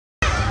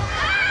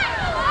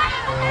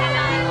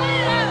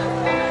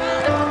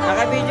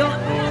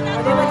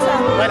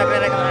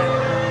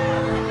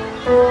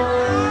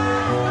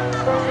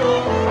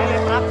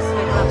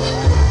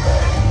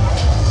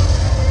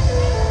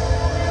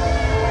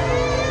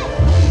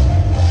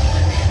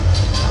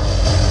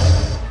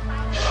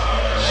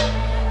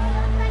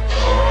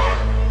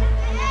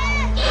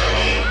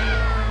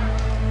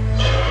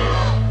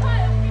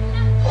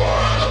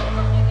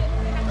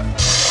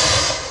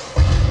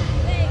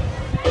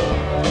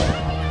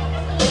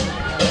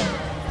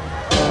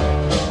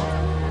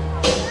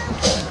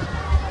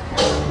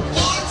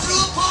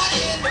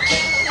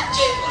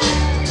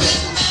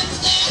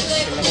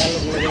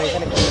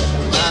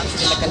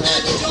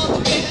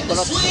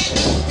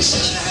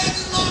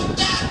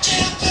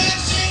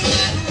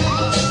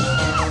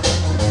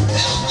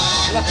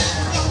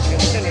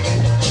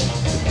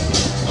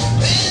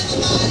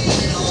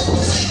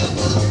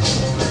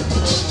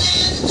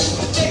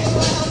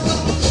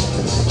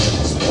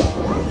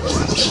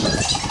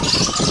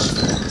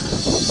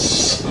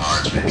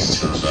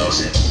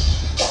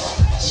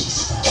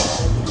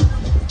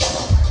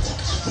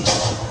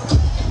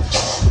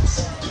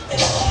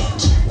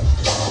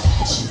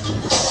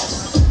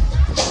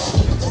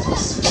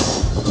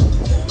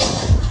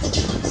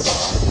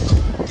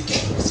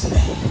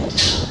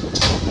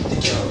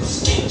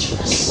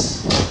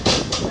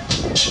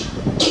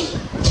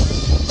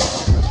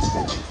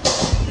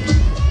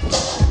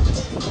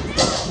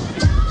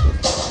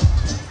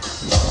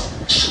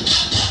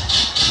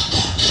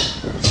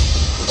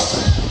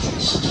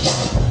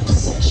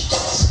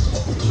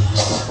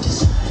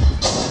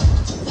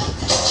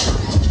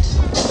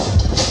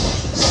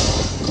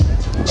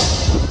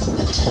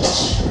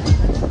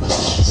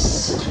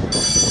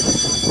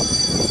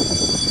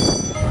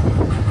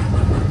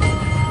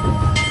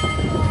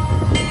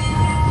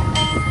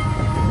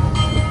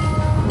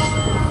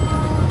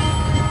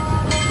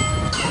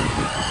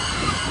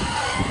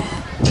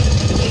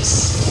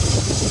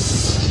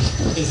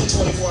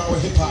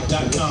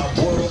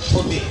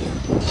puti.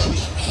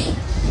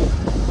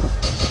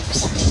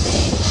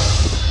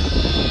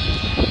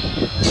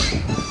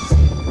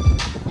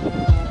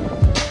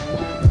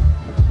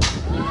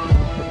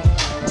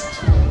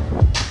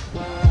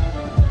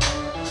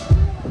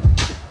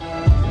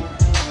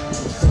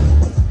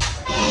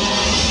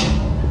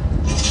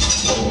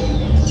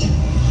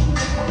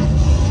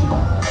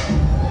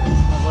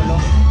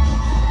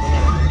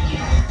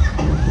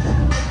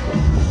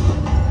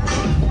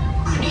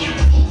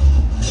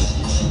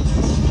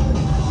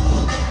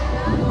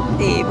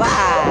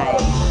 Bye.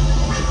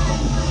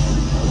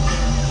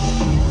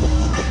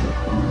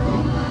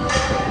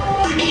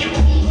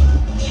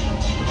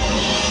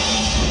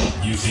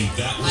 You think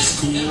that was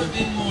cool?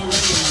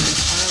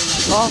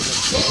 Oh,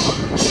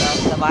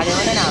 sabali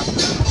mo na na.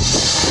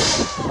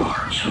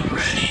 Are you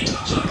ready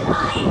to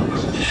world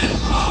of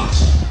hip-hop?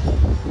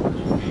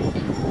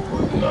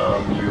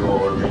 I'm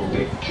your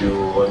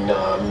Ringekyo,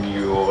 I'm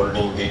your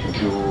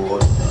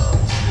Ringekyo.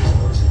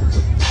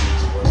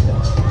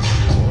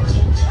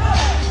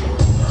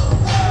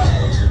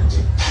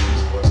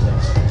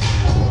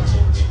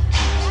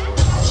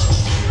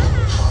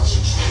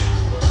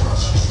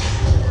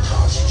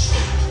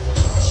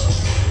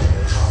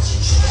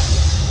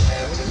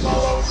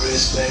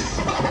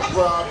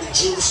 Rob the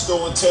jewelry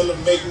store and tell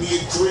him make me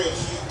a grill.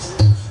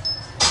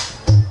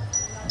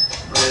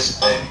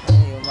 Respect.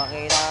 Yung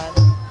makita.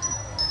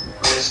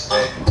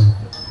 Respect.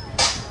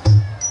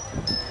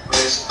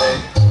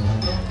 Respect.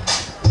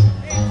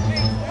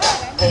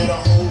 Had a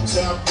whole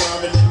top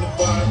diamond in the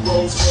bottom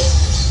rose gold.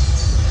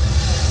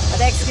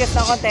 Pati-excuse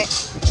na konti.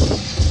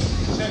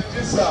 Check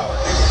this out.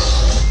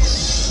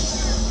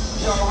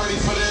 Y'all ready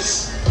for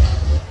this?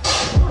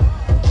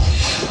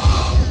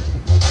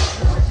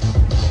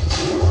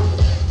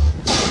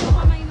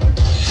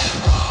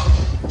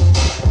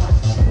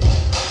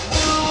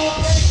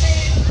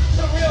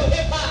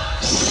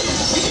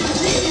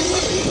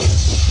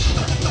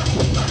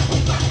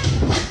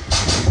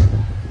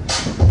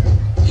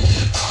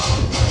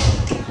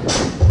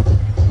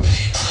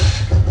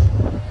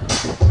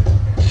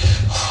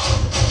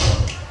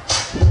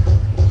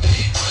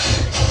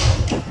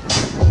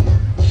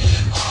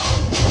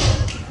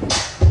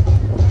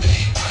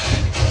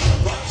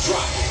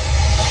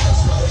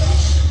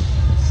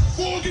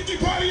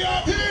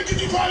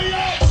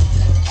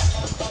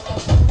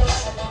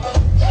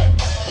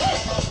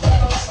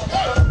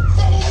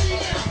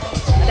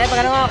 Ate,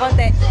 pagano nga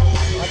konti.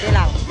 Konti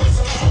lang.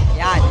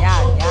 Yan,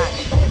 yan, yan.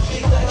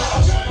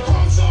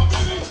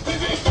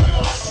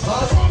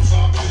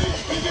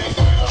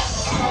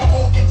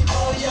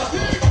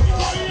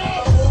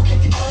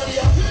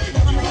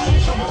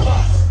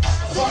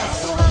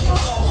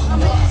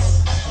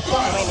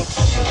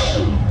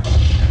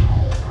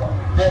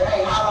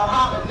 Hey, holla,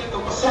 holla, nigga,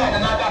 what's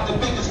happening? I got the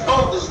biggest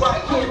boulders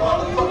right here,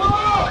 motherfucker.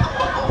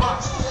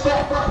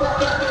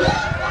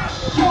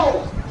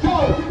 Yo,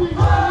 yo,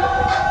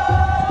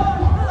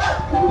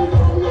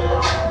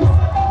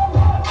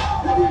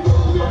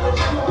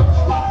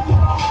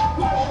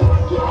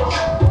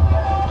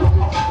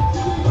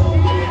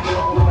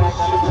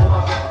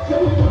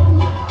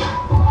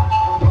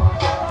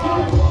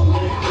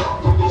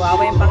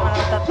 Wawa yung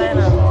pangatatay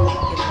na.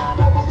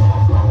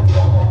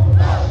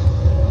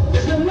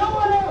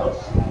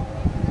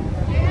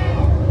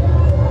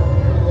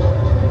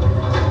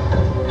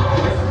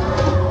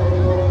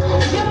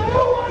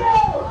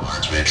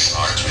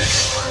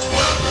 Hardtrixx.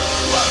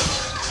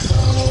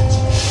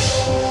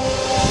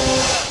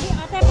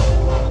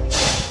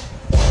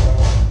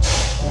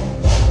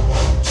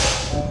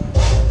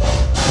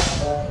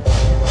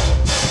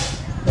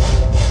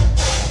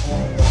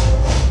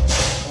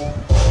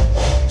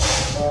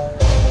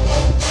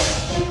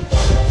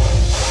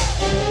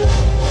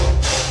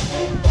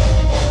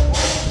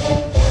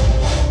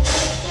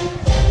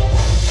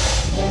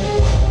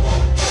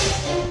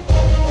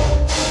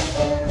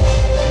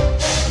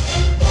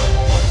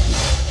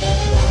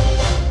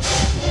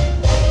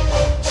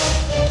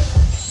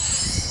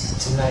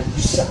 tonight,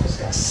 you suckers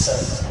got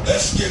served.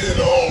 Let's get it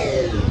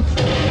on.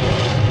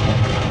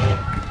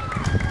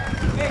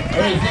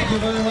 Hey, thank you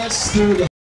very much to the